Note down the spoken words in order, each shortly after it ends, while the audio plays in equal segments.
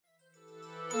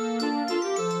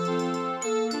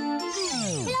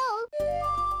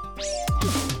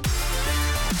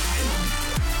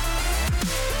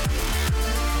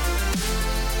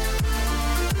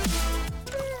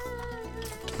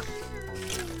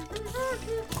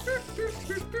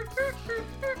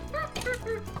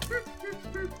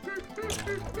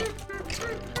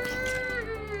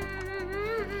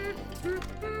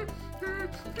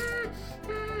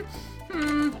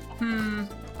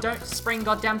Don't spring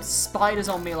goddamn spiders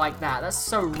on me like that. That's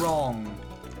so wrong.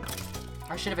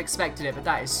 I should have expected it, but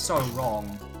that is so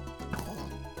wrong.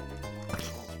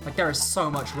 Like, there is so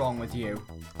much wrong with you.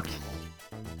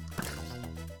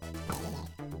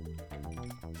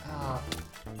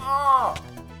 Oh!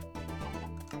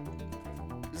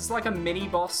 This is like a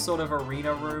mini-boss sort of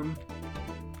arena room.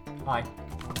 Bye.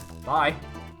 Bye.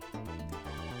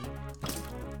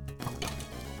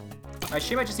 I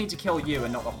assume I just need to kill you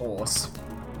and not the horse.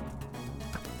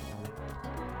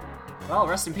 Well,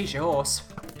 rest in peace, your horse.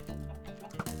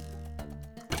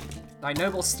 Thy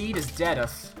noble steed is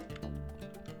deadeth.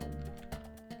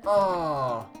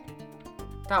 Oh.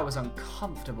 That was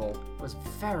uncomfortable. It was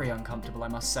very uncomfortable, I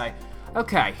must say.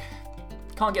 Okay.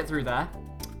 Can't get through there.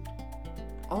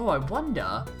 Oh, I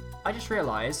wonder... I just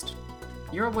realised...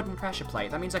 You're a wooden pressure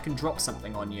plate. That means I can drop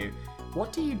something on you.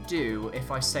 What do you do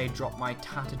if I say drop my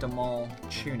tatterdemont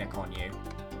tunic on you?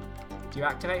 Do you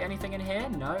activate anything in here?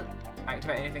 No.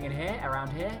 Activate anything in here?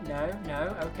 Around here? No,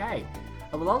 no, okay.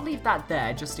 Well, I'll leave that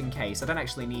there just in case. I don't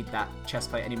actually need that chest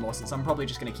plate anymore since I'm probably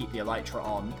just going to keep the elytra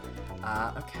on.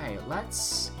 Okay,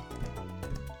 let's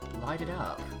light it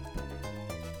up.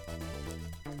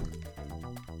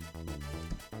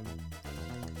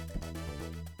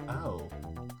 Oh.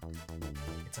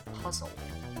 It's a puzzle.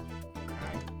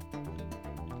 Okay.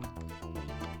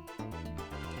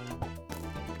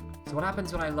 So what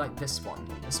happens when I light this one?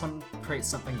 This one creates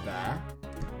something there.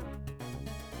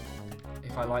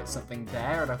 If I light something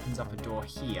there, it opens up a door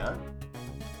here.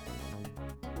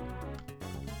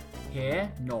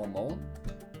 Here, normal.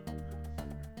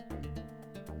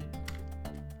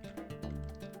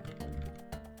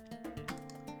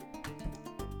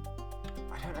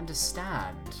 I don't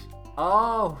understand.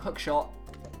 Oh, hookshot.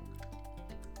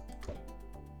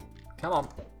 Come on.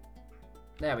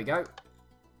 There we go.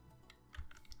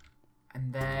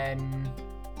 And then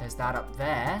there's that up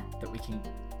there that we can...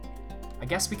 I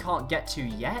guess we can't get to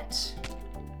yet.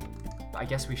 But I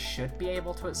guess we should be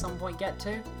able to at some point get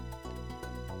to.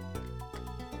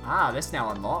 Ah, this now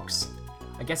unlocks.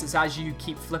 I guess it's as you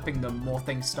keep flipping them, more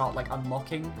things start like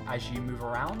unlocking as you move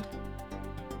around.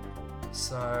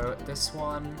 So this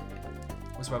one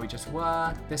was where we just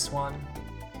were. This one.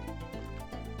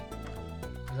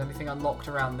 Is anything unlocked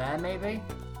around there, maybe?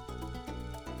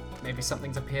 Maybe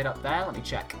something's appeared up there. Let me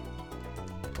check.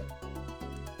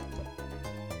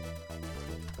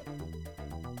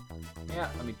 Yeah,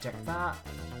 let me check that.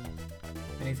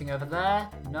 Anything over there?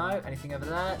 No. Anything over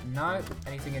there? No.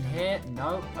 Anything in here?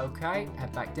 No. Okay,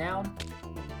 head back down.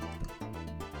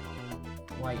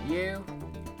 Wait, you.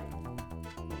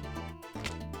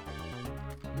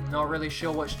 Not really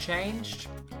sure what's changed.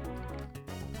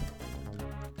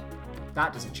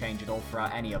 That doesn't change at all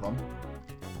throughout any of them.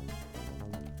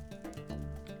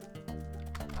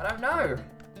 I don't know.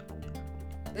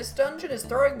 This dungeon is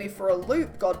throwing me for a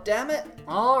loop, goddammit.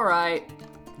 Alright.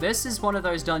 This is one of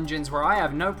those dungeons where I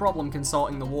have no problem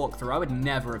consulting the walkthrough. I would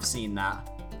never have seen that.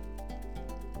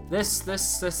 This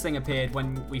thing appeared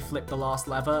when we flipped the last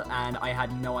lever and I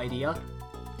had no idea.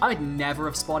 I would never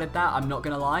have spotted that, I'm not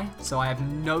gonna lie. So I have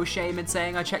no shame in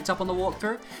saying I checked up on the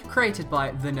walkthrough. Created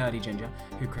by the Nerdy Ginger,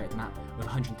 who created the map with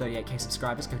 138k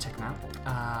subscribers. Go check him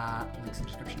out. Links in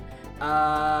the description.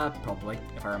 Probably,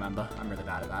 if I remember. I'm really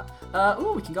bad at that.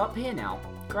 Ooh, we can go up here now.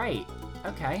 Great.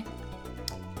 Okay.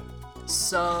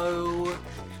 So,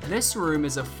 this room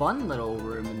is a fun little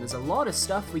room, and there's a lot of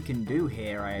stuff we can do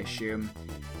here, I assume.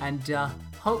 And,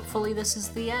 hopefully this is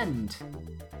the end.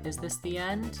 Is this the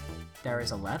end? There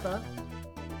is a lever.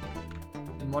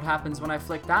 And what happens when I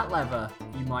flick that lever,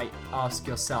 you might ask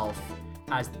yourself,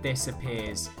 as this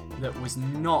appears, that was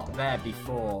not there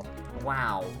before.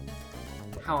 Wow.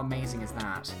 How amazing is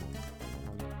that?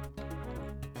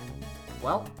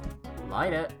 Well,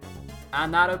 light it.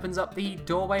 And that opens up the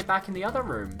doorway back in the other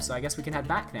room, so I guess we can head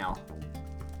back now.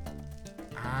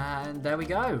 And there we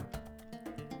go.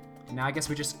 Now I guess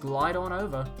we just glide on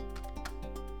over.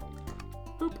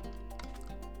 Boop.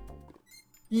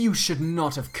 You should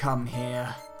not have come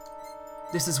here.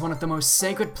 This is one of the most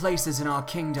sacred places in our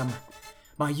kingdom.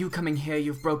 By you coming here,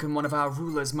 you've broken one of our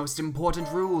ruler's most important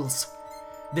rules.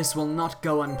 This will not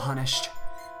go unpunished.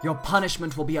 Your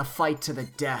punishment will be a fight to the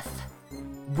death.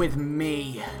 With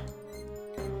me.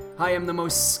 I am the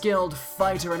most skilled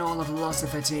fighter in all of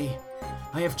Lossifity.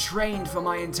 I have trained for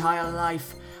my entire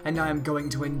life, and I am going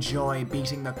to enjoy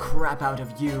beating the crap out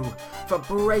of you for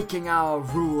breaking our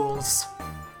rules.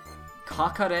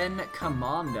 Kakarin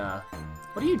Commander.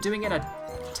 What are you doing in a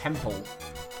temple?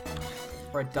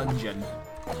 Or a dungeon?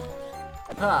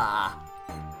 Ah.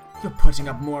 You're putting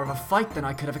up more of a fight than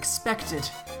I could have expected.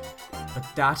 But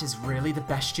that is really the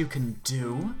best you can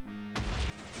do?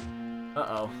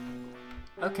 Uh-oh.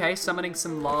 Okay, summoning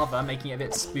some lava, making it a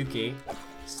bit spooky.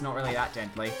 It's not really that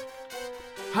deadly.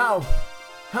 How?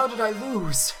 How did I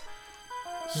lose?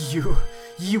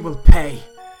 You will pay.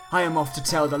 I am off to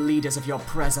tell the leaders of your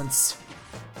presence.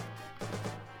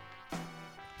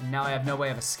 And now I have no way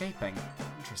of escaping.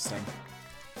 Interesting.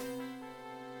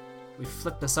 We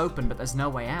flipped this open, but there's no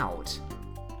way out.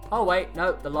 Oh wait,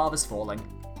 no, the lava's falling.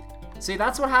 See,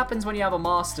 that's what happens when you have a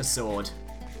Master Sword.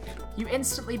 You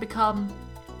instantly become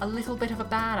a little bit of a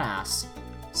badass.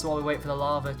 So while we wait for the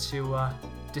lava to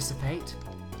dissipate,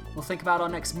 we'll think about our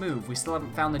next move. We still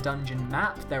haven't found the dungeon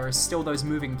map. There are still those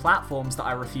moving platforms that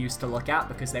I refused to look at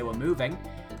because they were moving.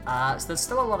 So there's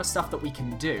still a lot of stuff that we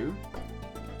can do.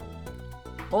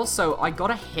 Also, I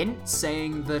got a hint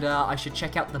saying that I should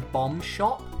check out the bomb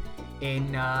shop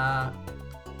in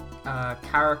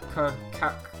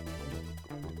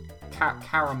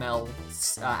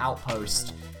Caramel's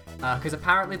outpost, because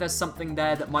apparently there's something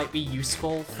there that might be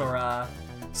useful for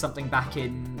something back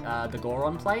in the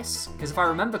Goron place. Because if I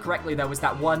remember correctly, there was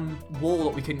that one wall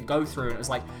that we couldn't go through, and it was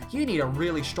like, you need a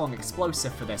really strong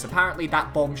explosive for this. Apparently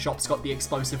that bomb shop's got the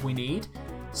explosive we need,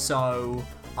 so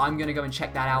I'm gonna go and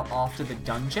check that out after the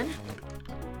dungeon.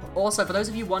 Also, for those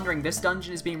of you wondering, this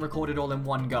dungeon is being recorded all in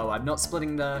one go. I'm not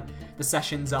splitting the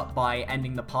sessions up by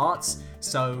ending the parts,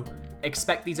 so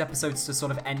expect these episodes to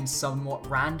sort of end somewhat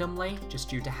randomly, just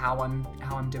due to how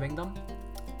I'm doing them.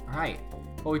 Alright,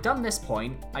 well, we've done this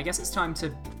point. I guess it's time to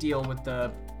deal with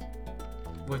the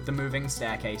moving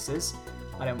staircases.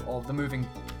 Or the moving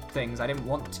things. I don't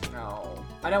want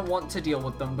to deal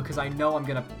with them because I know I'm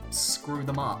gonna screw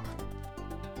them up.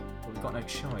 But we've got no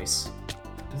choice.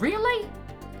 Really?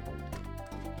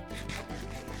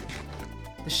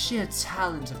 The sheer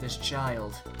talent of this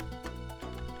child.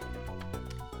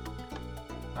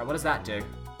 Alright, what does that do?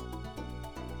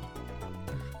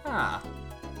 Ah.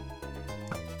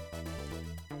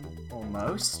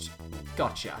 Almost.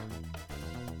 Gotcha.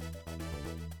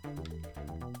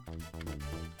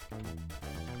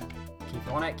 Keep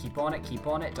on it, keep on it, keep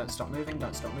on it. Don't stop moving,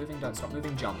 don't stop moving, don't stop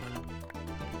moving. Jump.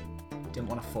 Didn't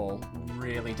want to fall.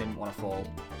 Really didn't want to fall.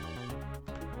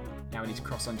 Now we need to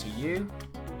cross onto you.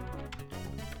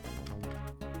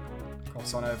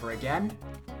 Cross on over again.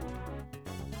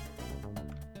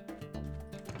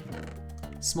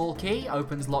 Small key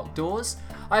opens locked doors.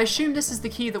 I assume this is the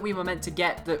key that we were meant to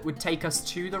get that would take us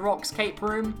to the Rock's Cape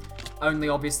room. Only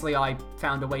obviously I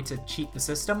found a way to cheat the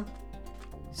system.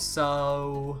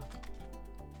 So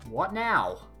what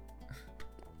now?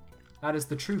 That is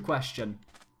the true question.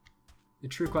 The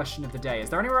true question of the day. Is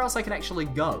there anywhere else I can actually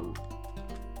go?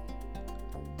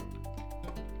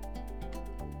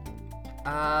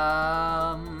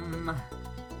 I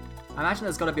imagine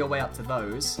there's got to be a way up to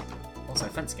those. Also,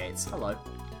 fence gates. Hello.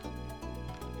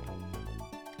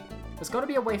 There's got to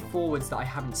be a way forwards that I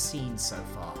haven't seen so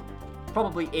far.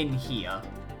 Probably in here.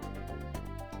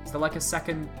 Is there like a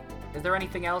second... Is there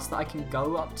anything else that I can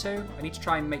go up to? I need to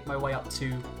try and make my way up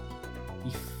to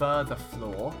the further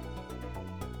floor.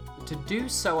 To do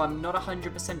so, I'm not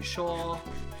 100% sure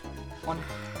on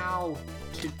how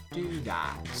to do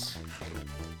that.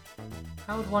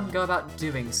 How would one go about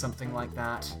doing something like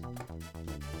that?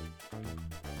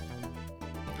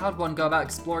 How would one go about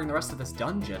exploring the rest of this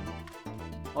dungeon?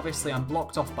 Obviously, I'm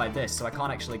blocked off by this, so I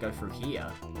can't actually go through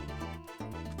here.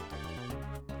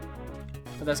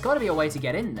 But there's got to be a way to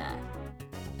get in there.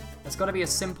 There's got to be a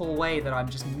simple way that I'm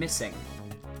just missing.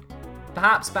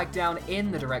 Perhaps back down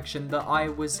in the direction that I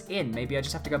was in. Maybe I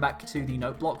just have to go back to the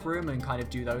note block room and kind of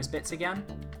do those bits again.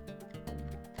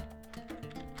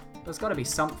 There's got to be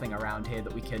something around here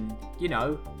that we can, you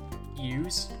know,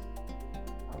 use.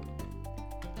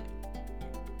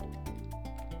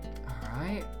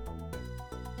 Alright.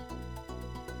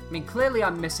 I mean, clearly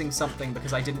I'm missing something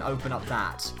because I didn't open up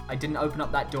that. I didn't open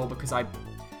up that door because I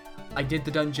did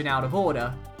the dungeon out of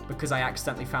order because I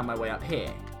accidentally found my way up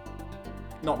here.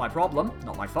 Not my problem,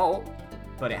 not my fault,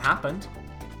 but it happened.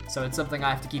 So it's something I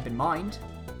have to keep in mind.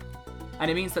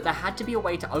 And it means that there had to be a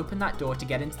way to open that door to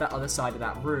get into that other side of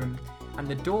that room. And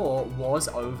the door was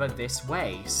over this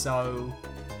way, so...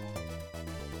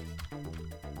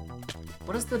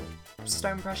 What does the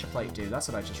stone pressure plate do? That's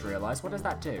what I just realised. What does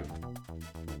that do?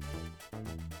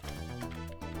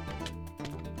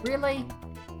 Really?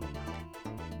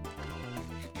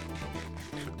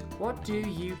 What do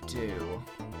you do?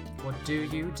 What do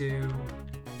you do?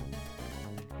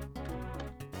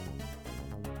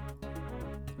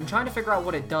 I'm trying to figure out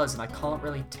what it does, and I can't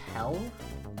really tell.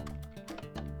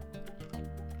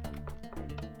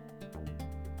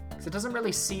 Because it doesn't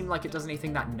really seem like it does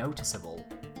anything that noticeable.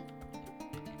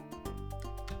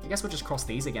 guess we'll just cross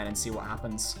these again and see what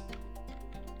happens.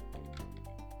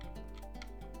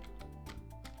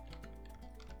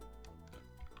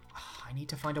 I need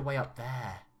to find a way up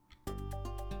there.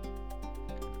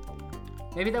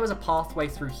 Maybe there was a pathway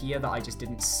through here that I just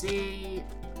didn't see.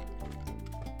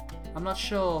 I'm not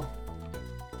sure.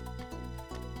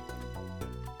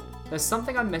 There's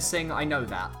something I'm missing, I know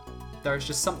that. There's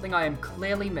just something I am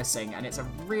clearly missing, and it's a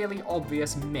really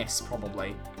obvious miss,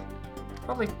 probably.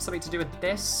 Probably something to do with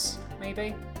this,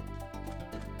 maybe?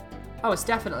 Oh, it's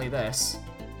definitely this.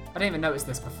 I didn't even notice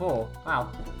this before.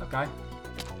 Wow, okay.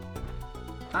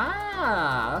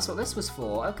 Ah, that's what this was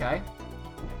for, okay.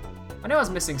 I knew I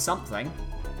was missing something.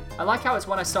 I like how it's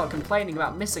when I start complaining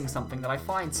about missing something that I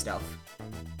find stuff.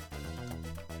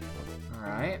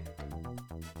 Alright.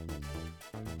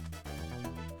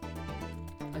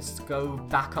 Let's go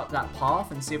back up that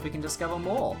path and see if we can discover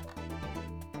more.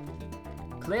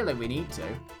 Clearly we need to.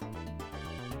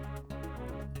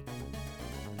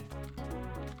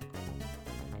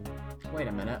 Wait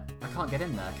a minute. I can't get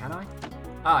in there, can I?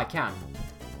 Ah, I can.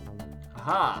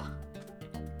 Aha!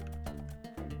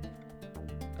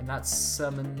 And that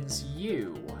summons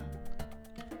you.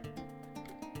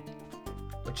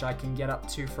 Which I can get up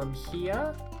to from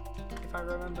here, if I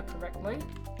remember correctly.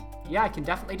 Yeah, I can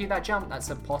definitely do that jump. That's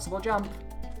a possible jump.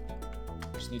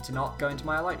 Just need to not go into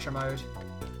my Elytra mode.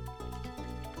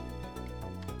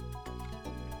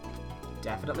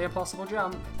 Definitely a possible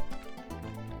jump.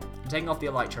 I'm taking off the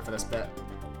Elytra for this bit.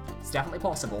 It's definitely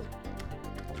possible.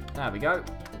 There we go.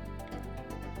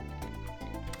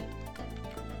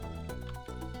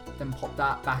 Then pop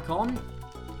that back on.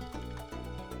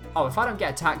 Oh, if I don't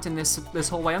get attacked in this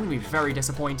whole way, I'm gonna be very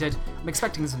disappointed. I'm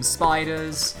expecting some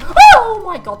spiders. Oh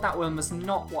my god, that one was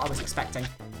not what I was expecting.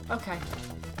 Okay.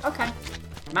 Okay.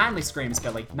 Manly screams,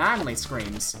 Billy. Manly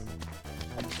screams.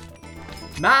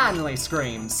 Manly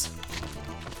screams.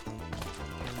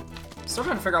 Still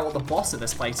trying to figure out what the boss of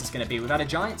this place is gonna be. We've had a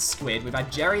giant squid. We've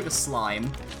had Jerry the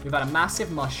slime. We've had a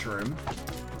massive mushroom.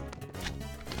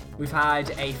 We've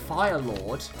had a fire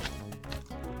lord.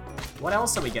 What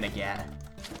else are we gonna get?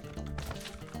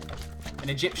 An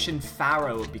Egyptian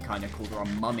pharaoh would be kind of cool, or a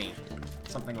mummy.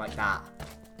 Something like that.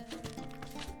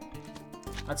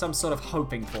 That's what I'm sort of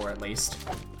hoping for, at least.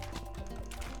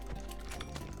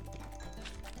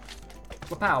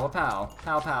 Wapow, wapow.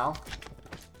 Pow, pow.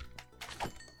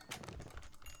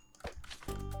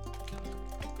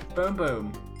 Boom,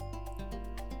 boom.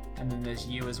 And then there's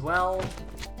you as well.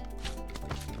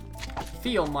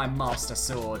 Feel my master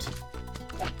sword.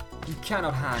 You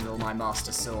cannot handle my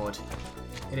master sword.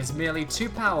 It is merely too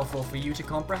powerful for you to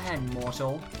comprehend,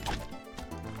 mortal.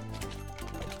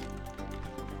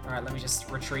 Alright, let me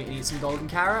just retreat and eat some golden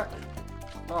carrot.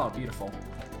 Oh, beautiful.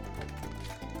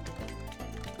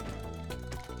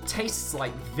 Tastes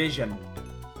like vision.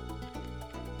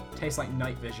 Tastes like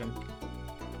night vision.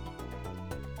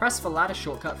 Press for ladder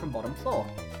shortcut from bottom floor.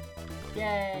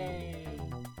 Yay!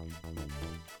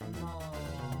 Oh.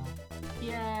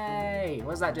 Yay!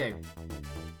 What does that do?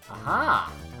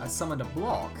 Aha! I summoned a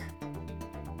block.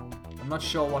 I'm not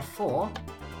sure what for,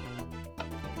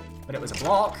 but it was a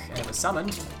block, and it was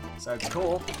summoned, so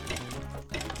cool.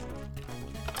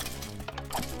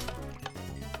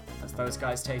 That's those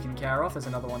guys taken care of. There's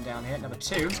another one down here, number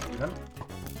 2, even.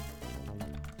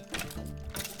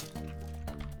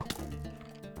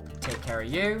 Take care of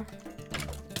you.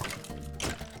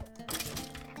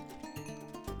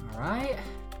 Alright.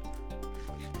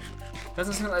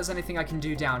 Doesn't seem like there's anything I can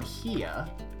do down here,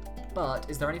 but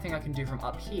is there anything I can do from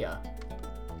up here?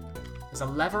 There's a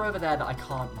lever over there that I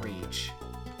can't reach.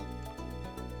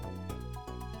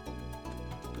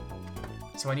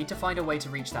 So I need to find a way to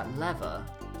reach that lever.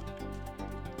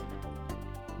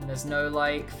 And there's no,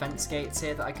 like, fence gates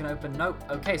here that I can open. Nope.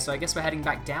 Okay, so I guess we're heading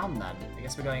back down then. I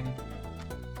guess we're going...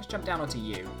 Let's jump down onto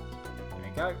you. There we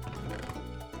go.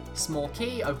 Small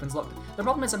key opens locked... The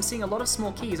problem is I'm seeing a lot of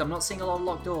small keys. I'm not seeing a lot of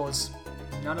locked doors.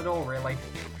 None at all, really.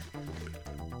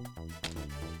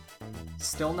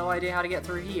 Still no idea how to get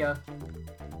through here.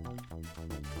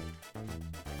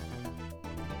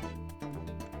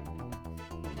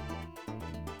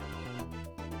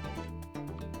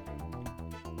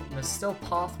 There's still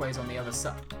pathways on the other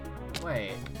side.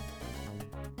 Wait.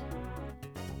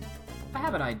 I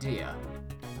have an idea.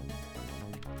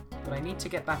 But I need to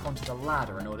get back onto the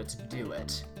ladder in order to do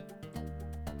it.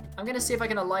 I'm gonna see if I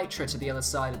can elytra to the other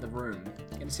side of the room.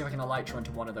 I'm gonna see if I can elytra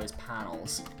into one of those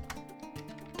panels.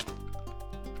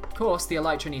 Of course, the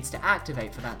elytra needs to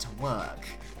activate for that to work.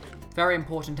 Very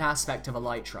important aspect of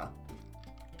elytra.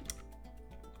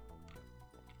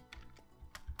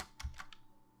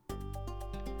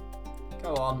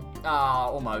 Go on. on. Ah,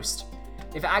 almost.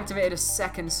 If it activated a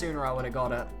second sooner, I would have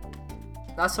got it.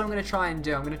 That's what I'm going to try and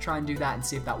do. I'm going to try and do that and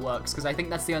see if that works, because I think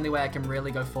that's the only way I can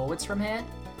really go forwards from here.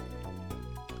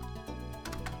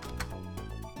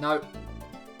 Nope.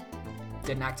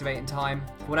 Didn't activate in time.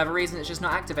 For whatever reason, it's just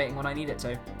not activating when I need it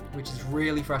to, which is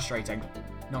really frustrating.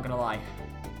 Not going to lie.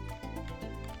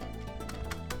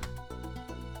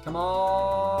 Come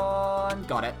on.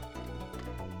 Got it.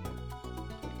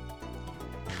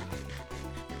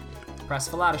 Press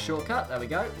for ladder shortcut. There we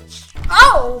go.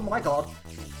 Oh my god.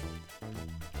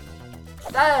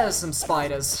 There's some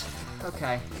spiders.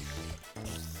 Okay.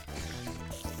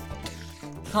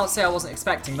 Can't say I wasn't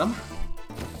expecting them.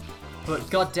 But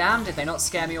goddamn, did they not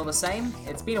scare me all the same?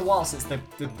 It's been a while since the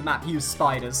map used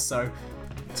spiders, so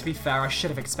to be fair, I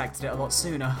should have expected it a lot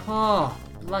sooner. Oh,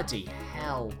 bloody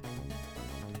hell.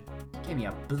 Gave me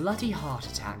a bloody heart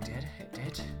attack, did it?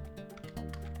 Did.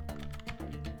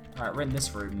 Alright, we're in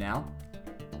this room now.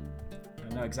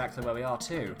 I know exactly where we are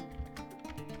too.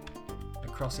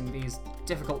 We're crossing these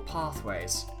difficult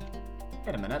pathways.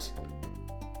 Wait a minute.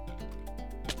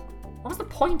 What was the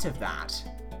point of that?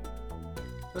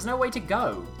 There's no way to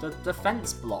go. The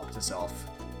fence blocked us off.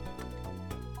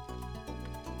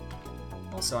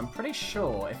 Also, I'm pretty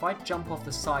sure if I jump off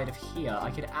the side of here,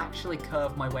 I could actually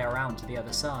curve my way around to the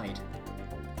other side.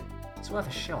 It's worth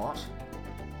a shot.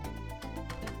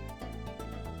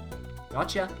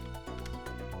 Gotcha.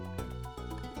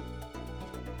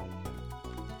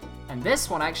 And this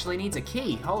one actually needs a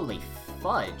key. Holy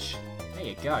fudge. There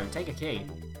you go. Take a key.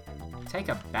 Take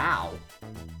a bow.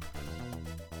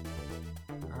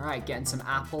 Alright, getting some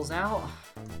apples out.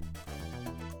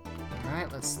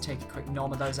 Alright, let's take a quick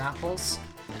nom of those apples.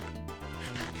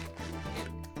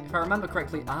 If I remember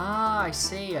correctly... Ah, I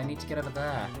see. I need to get over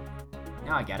there.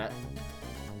 Now I get it.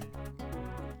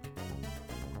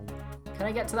 Can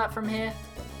I get to that from here?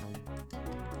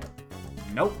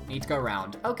 Nope. Need to go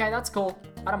around. Okay, that's cool.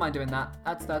 I don't mind doing that.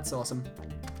 That's awesome.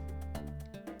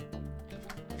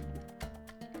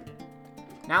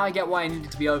 Now I get why I needed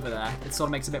to be over there. It sort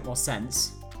of makes a bit more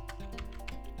sense.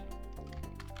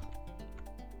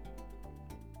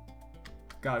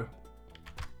 Go.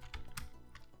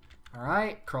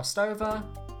 Alright, crossed over.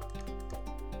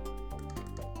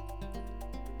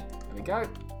 There we go.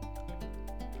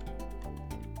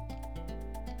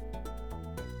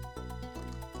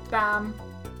 Bam!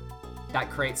 That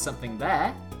creates something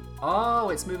there. Oh,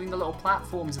 it's moving the little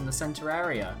platforms in the center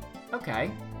area.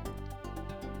 Okay.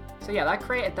 So yeah, that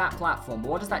created that platform, but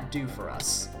what does that do for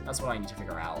us? That's what I need to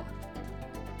figure out.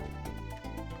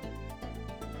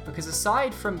 Because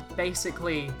aside from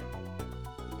basically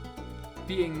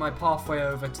being my pathway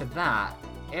over to that,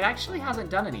 it actually hasn't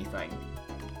done anything.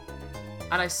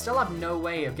 And I still have no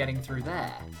way of getting through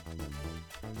there.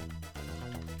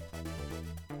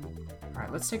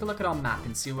 Alright, let's take a look at our map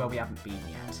and see where we haven't been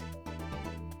yet.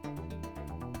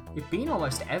 We've been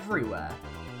almost everywhere.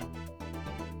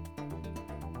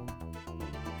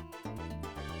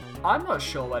 I'm not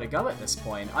sure where to go at this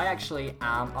point. I actually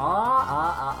am...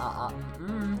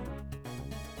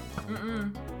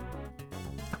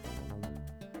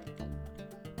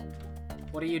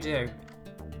 What do you do?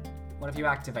 What have you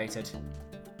activated?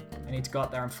 I need to go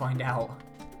up there and find out.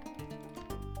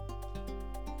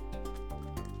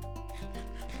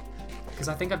 Because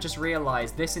I think I've just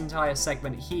realised this entire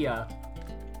segment here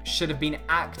should have been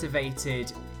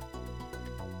activated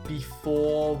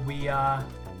before we,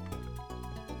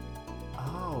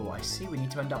 Oh, I see. We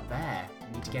need to end up there.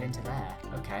 We need to get into there.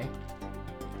 Okay.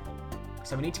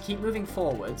 So we need to keep moving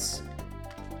forwards.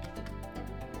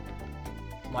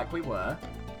 Like we were.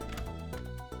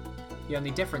 The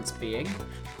only difference being,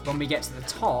 when we get to the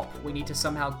top, we need to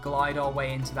somehow glide our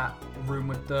way into that room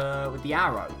with the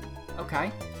arrow.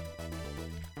 Okay.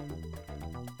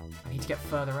 I need to get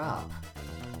further up.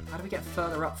 How do we get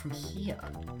further up from here?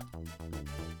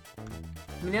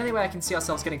 I mean, the only way I can see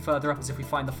ourselves getting further up is if we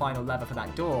find the final lever for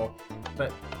that door,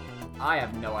 but I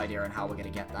have no idea on how we're going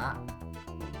to get that.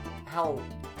 Hell,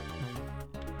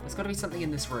 there's got to be something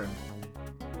in this room.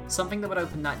 Something that would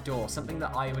open that door, something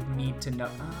that I would need to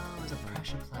know. Oh, there's a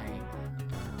pressure plate.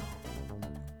 Oh.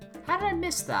 How did I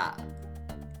miss that?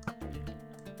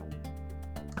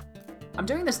 I'm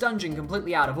doing this dungeon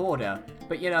completely out of order,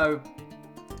 but you know,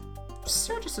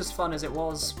 still just as fun as it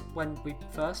was when we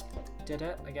first did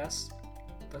it, I guess.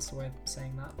 That's the way of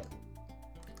saying that.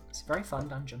 It's a very fun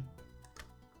dungeon.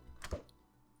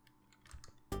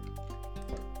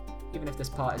 Even if this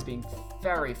part is being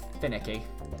very finicky.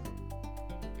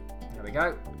 There we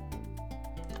go.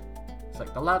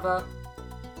 Flick the lever.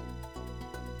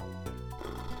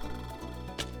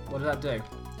 What did that do?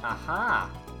 Aha!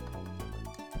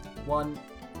 1.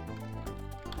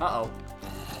 Uh-oh.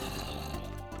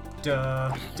 Da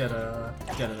da da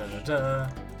da da da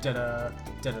da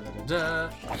da da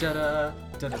da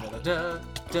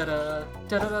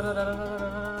da da da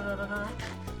da.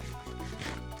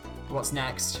 What's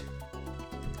next?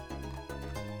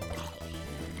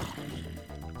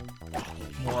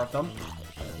 More of them.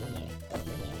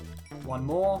 One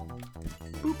more.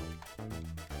 Boop.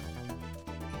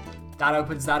 That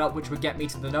opens that up, which would get me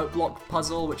to the note block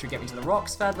puzzle, which would get me to the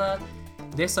Roc's Feather.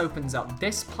 This opens up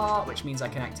this part, which means I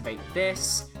can activate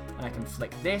this, and I can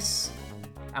flick this,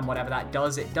 and whatever that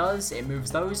does, it does. It moves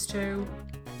those two.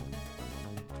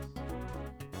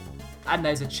 And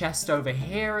there's a chest over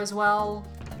here as well,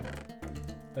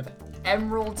 with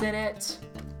emerald in it.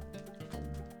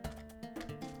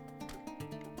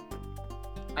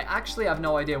 I actually have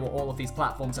no idea what all of these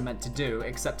platforms are meant to do,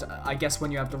 except I guess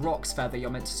when you have the Roc's Feather, you're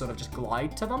meant to sort of just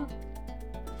glide to them.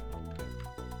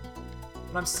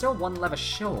 But I'm still 1 lever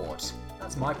short.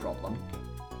 That's my problem.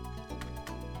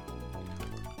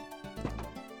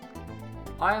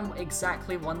 I am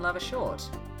exactly 1 lever short.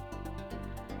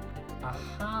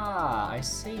 Aha, I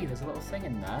see. There's a little thing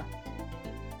in there.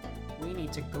 We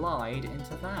need to glide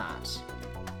into that.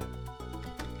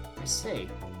 I see.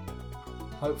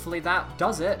 Hopefully that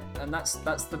does it, and that's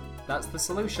the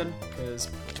solution.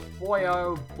 Because boy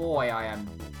oh boy, I am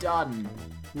done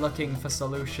looking for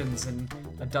solutions in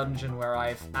a dungeon where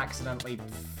I've accidentally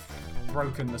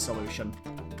broken the solution.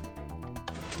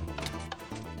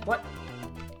 What?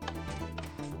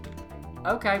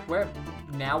 Okay, we're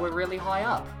really high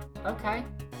up. Okay.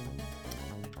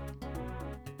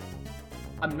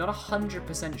 I'm not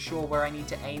 100% sure where I need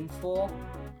to aim for,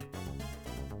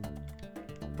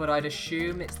 but I'd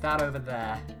assume it's that over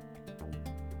there.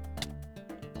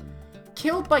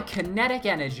 Killed by kinetic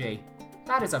energy.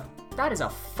 That is a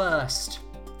first.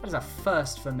 That is a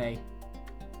first for me.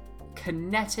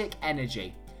 Kinetic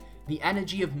energy. The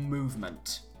energy of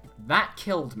movement. That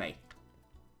killed me.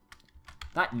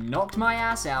 That knocked my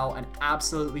ass out and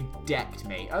absolutely decked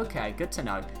me. Okay, good to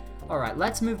know. Alright,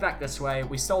 let's move back this way.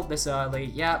 We sold this early.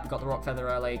 Yep, got the Rock Feather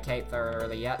early, Cape Feather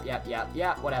early.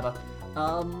 Yep, whatever.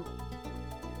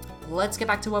 Let's get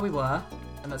back to where we were,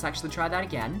 and let's actually try that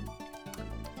again.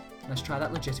 Let's try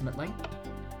that legitimately.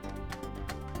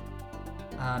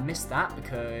 Missed that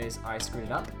because I screwed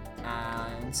it up.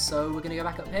 And so we're going to go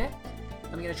back up here.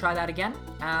 And we're going to try that again.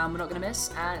 And we're not going to miss.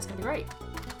 And it's going to be great.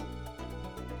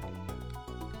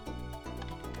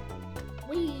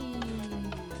 Whee!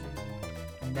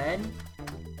 And then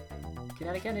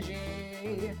kinetic energy.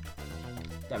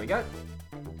 There we go.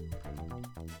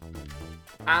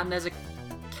 And there's a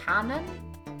cannon?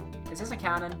 Is this a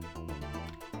cannon?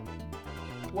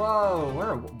 Whoa,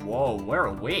 where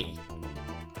are we?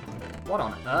 What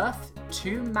on earth?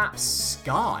 2 map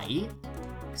sky?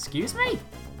 Excuse me?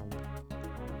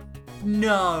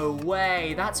 No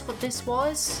way, that's what this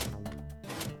was?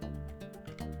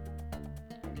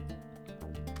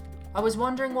 I was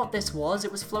wondering what this was.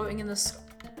 It was floating in the sky.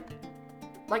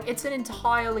 Like, it's an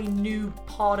entirely new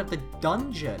part of the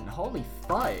dungeon. Holy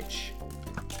fudge.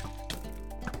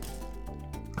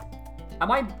 Am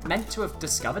I meant to have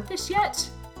discovered this yet?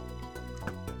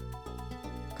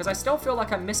 Because I still feel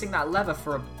like I'm missing that lever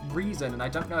for a reason, and I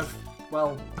don't know if,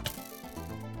 well,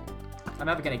 I'm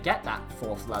ever going to get that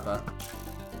 4th lever.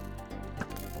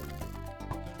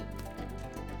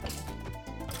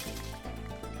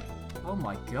 Oh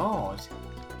my god.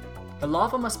 The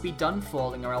lava must be done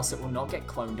falling or else it will not get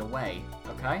cloned away.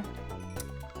 Okay.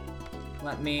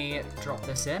 Let me drop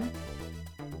this in.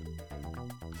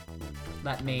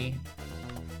 Let me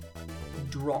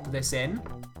drop this in.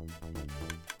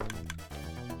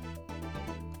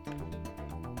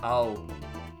 Oh.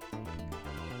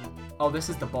 Oh, this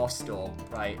is the boss door.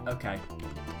 Right, okay.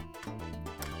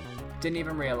 Didn't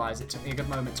even realize. It took me a good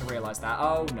moment to realize that.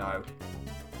 Oh, no.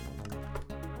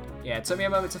 Yeah, it took me a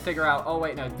moment to figure out, oh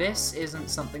wait, no, this isn't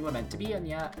something we're meant to be in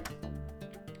yet.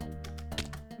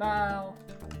 Wow.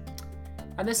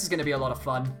 And this is going to be a lot of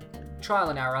fun. Trial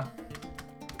and error.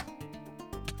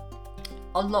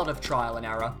 A lot of trial and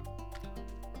error.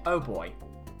 Oh boy.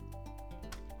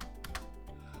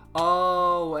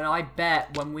 Oh, and I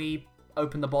bet when we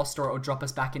open the boss door, it'll drop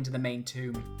us back into the main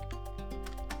tomb.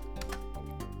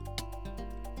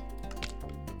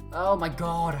 Oh my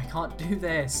god, I can't do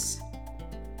this.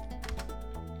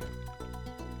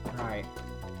 Alright.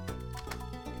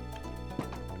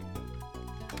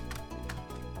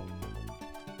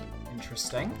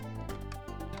 Interesting.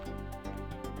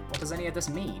 What does any of this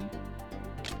mean?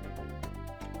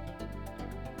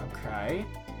 Okay.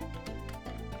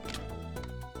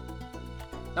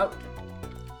 Nope.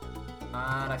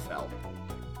 And I fell.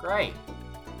 Great.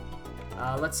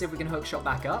 Let's see if we can hookshot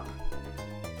back up.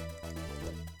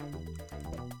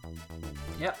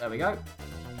 Yep, there we go.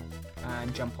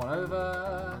 And jump on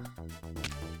over.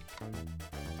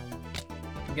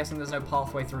 I'm guessing there's no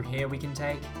pathway through here we can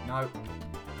take. No.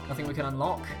 Nothing we can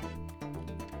unlock.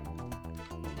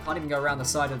 Can't even go around the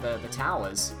side of the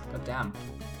towers. God damn.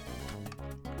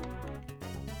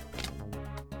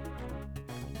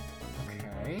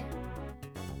 Okay.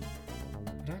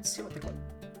 I don't see what the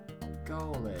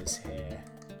goal is here.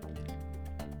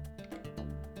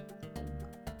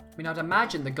 I mean, I'd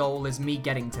imagine the goal is me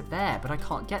getting to there, but I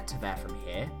can't get to there from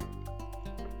here.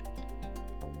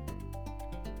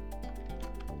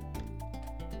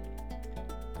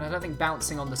 And I don't think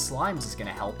bouncing on the slimes is going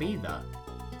to help either.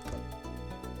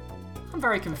 I'm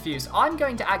very confused. I'm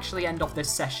going to actually end off this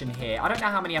session here. I don't know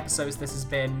how many episodes this has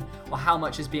been or how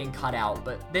much is being cut out,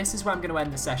 but this is where I'm going to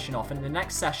end the session off. And in the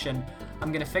next session,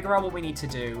 I'm going to figure out what we need to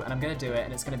do, and I'm going to do it,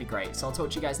 and it's going to be great. So I'll talk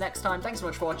to you guys next time. Thanks so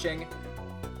much for watching.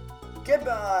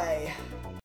 Goodbye!